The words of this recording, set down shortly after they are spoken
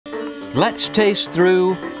Let's taste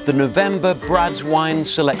through the November Brad's Wine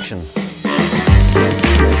selection.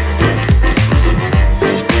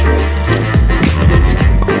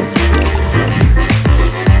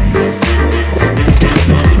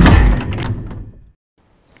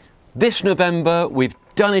 This November, we've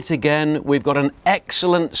done it again. We've got an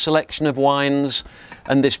excellent selection of wines,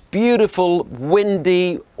 and this beautiful,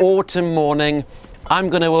 windy autumn morning, I'm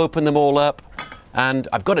going to open them all up, and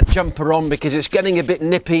I've got a jumper on because it's getting a bit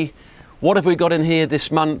nippy. What have we got in here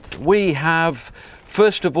this month? We have,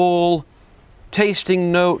 first of all,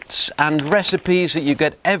 tasting notes and recipes that you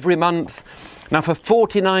get every month. Now for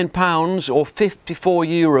 £49 or 54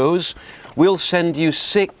 euros, we'll send you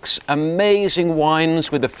 6 amazing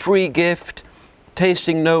wines with a free gift,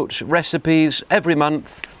 tasting notes, recipes every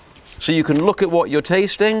month. So you can look at what you're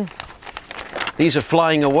tasting. These are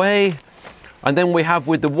flying away. And then we have,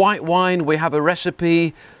 with the white wine, we have a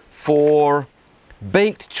recipe for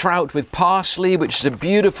baked trout with parsley, which is a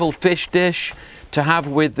beautiful fish dish to have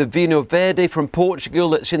with the Vinho Verde from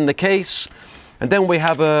Portugal that's in the case. And then we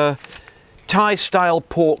have a Thai-style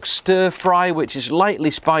pork stir-fry, which is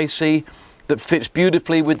lightly spicy, that fits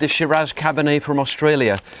beautifully with the Shiraz Cabernet from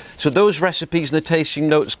Australia. So those recipes and the tasting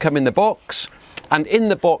notes come in the box. And in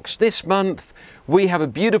the box this month, we have a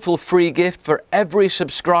beautiful free gift for every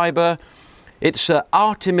subscriber. It's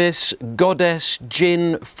Artemis Goddess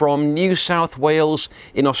Gin from New South Wales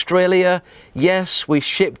in Australia. Yes, we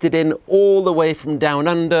shipped it in all the way from down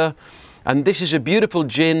under. And this is a beautiful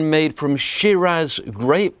gin made from Shiraz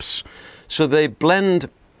grapes. So they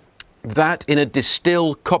blend that in a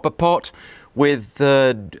distilled copper pot with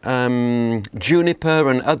juniper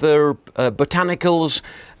and other botanicals,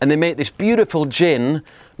 and they make this beautiful gin.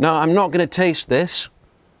 Now, I'm not going to taste this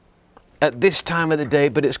at this time of the day,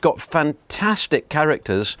 but it's got fantastic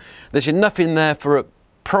characters. There's enough in there for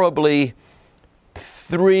probably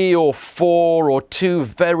 3 or 4 or 2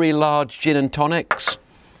 very large gin and tonics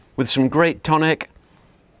with some great tonic.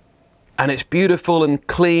 And it's beautiful and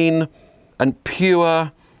clean and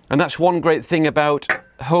pure. And that's one great thing about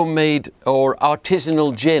homemade or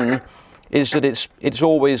artisanal gin, is that it's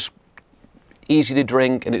always easy to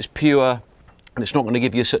drink and it's pure, and it's not going to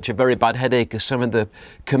give you such a very bad headache as some of the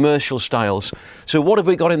commercial styles. So what have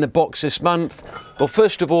we got in the box this month? Well,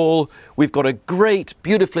 first of all, we've got a great,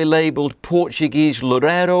 beautifully labelled Portuguese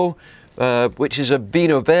Loureiro, which is a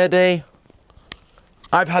Vinho Verde.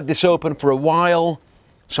 I've had this open for a while,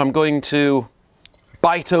 so I'm going to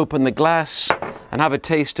bite open the glass and have a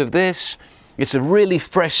taste of this. It's a really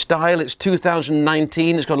fresh style. It's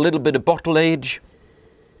 2019. It's got a little bit of bottle age.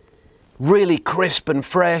 Really crisp and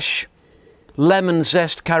fresh. Lemon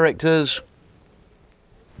zest characters.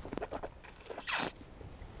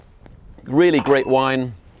 Really great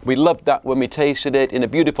wine. We loved that when we tasted it in a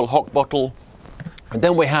beautiful hock bottle. And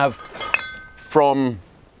then we have from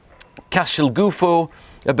Castelgufo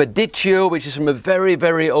a Verdicchio, which is from a very,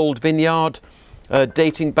 very old vineyard,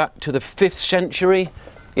 dating back to the 5th century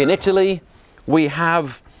in Italy. We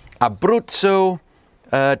have Abruzzo,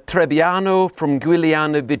 Trebbiano from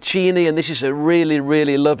Giuliana, Vicini, and this is a really,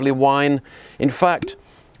 really lovely wine. In fact,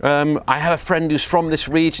 I have a friend who's from this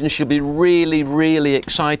region. She'll be really, really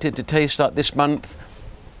excited to taste that this month.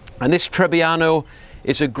 And this Trebbiano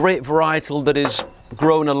is a great varietal that is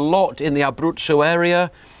grown a lot in the Abruzzo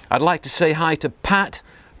area. I'd like to say hi to Pat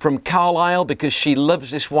from Carlisle, because she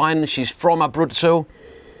loves this wine. She's from Abruzzo.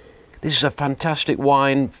 This is a fantastic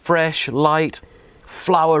wine, fresh, light,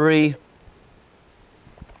 flowery,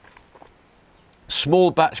 small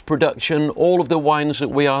batch production. All of the wines that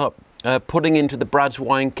we are putting into the Brad's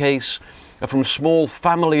Wine case are from small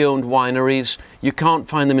family-owned wineries. You can't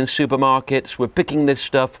find them in supermarkets. We're picking this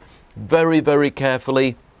stuff very, very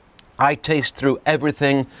carefully. I taste through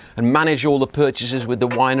everything and manage all the purchases with the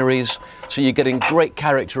wineries, so you're getting great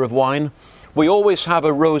character of wine. We always have a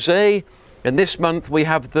rosé, and this month we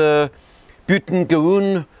have the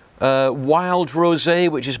Buitengewoon wild rosé,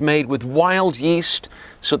 which is made with wild yeast.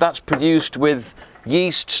 So that's produced with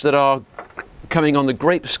yeasts that are coming on the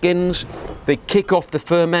grape skins. They kick off the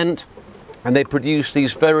ferment and they produce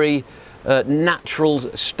these very natural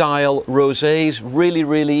style rosés, really,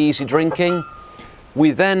 really easy drinking.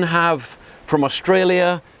 We then have from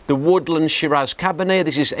Australia the Woodlands Shiraz Cabernet.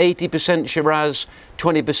 This is 80% Shiraz,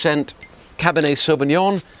 20% Cabernet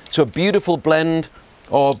Sauvignon. So a beautiful blend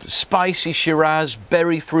of spicy Shiraz,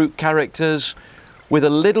 berry fruit characters with a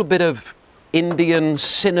little bit of Indian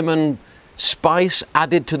cinnamon spice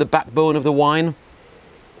added to the backbone of the wine.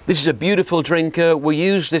 This is a beautiful drinker. We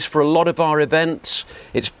use this for a lot of our events.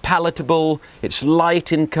 It's palatable, it's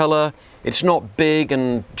light in colour, it's not big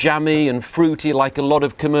and jammy and fruity like a lot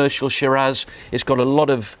of commercial Shiraz. It's got a lot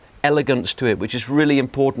of elegance to it, which is really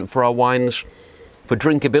important for our wines, for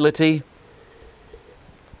drinkability.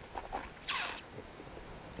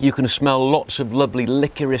 You can smell lots of lovely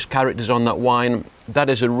licorice characters on that wine. That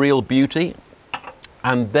is a real beauty.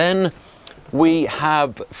 And then we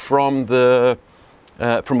have from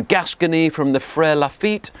Gascony, from the Frère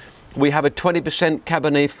Lafite, we have a 20%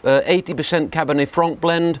 Cabernet, 80% Cabernet Franc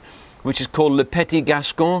blend, which is called Le Petit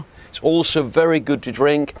Gascon. It's also very good to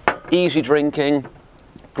drink, easy drinking,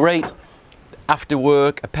 great after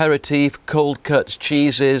work, aperitif, cold cuts,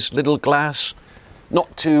 cheeses, little glass,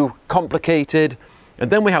 not too complicated. And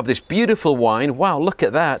then we have this beautiful wine. Wow, look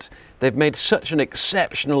at that. They've made such an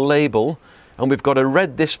exceptional label. And we've got a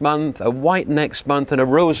red this month, a white next month, and a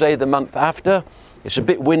rosé the month after. It's a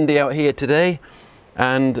bit windy out here today.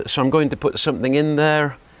 And so I'm going to put something in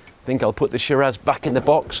there. I think I'll put the Shiraz back in the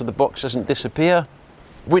box so the box doesn't disappear.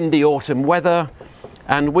 Windy autumn weather.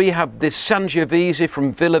 And we have this Sangiovese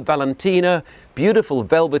from Villa Valentina. Beautiful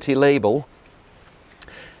velvety label.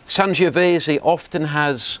 Sangiovese often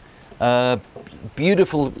has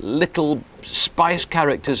beautiful little spice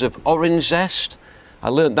characters of orange zest. I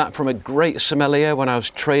learned that from a great sommelier when I was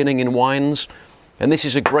training in wines. And this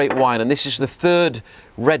is a great wine. And this is the third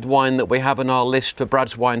red wine that we have on our list for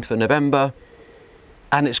Brad's Wine for November.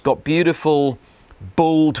 And it's got beautiful,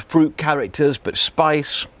 bold fruit characters, but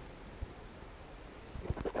spice.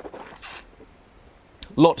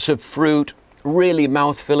 Lots of fruit, really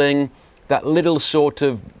mouth-filling. That little sort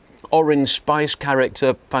of orange spice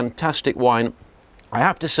character, fantastic wine. I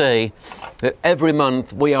have to say that every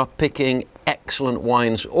month we are picking excellent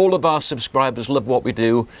wines. All of our subscribers love what we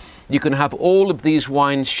do. You can have all of these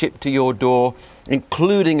wines shipped to your door,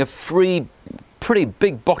 including a free, pretty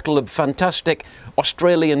big bottle of fantastic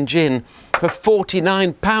Australian gin for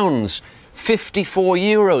 £49, 54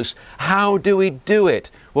 euros. How do we do it?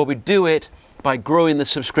 Well, we do it by growing the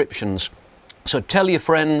subscriptions. So tell your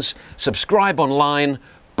friends, subscribe online,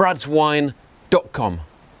 bradswine.com.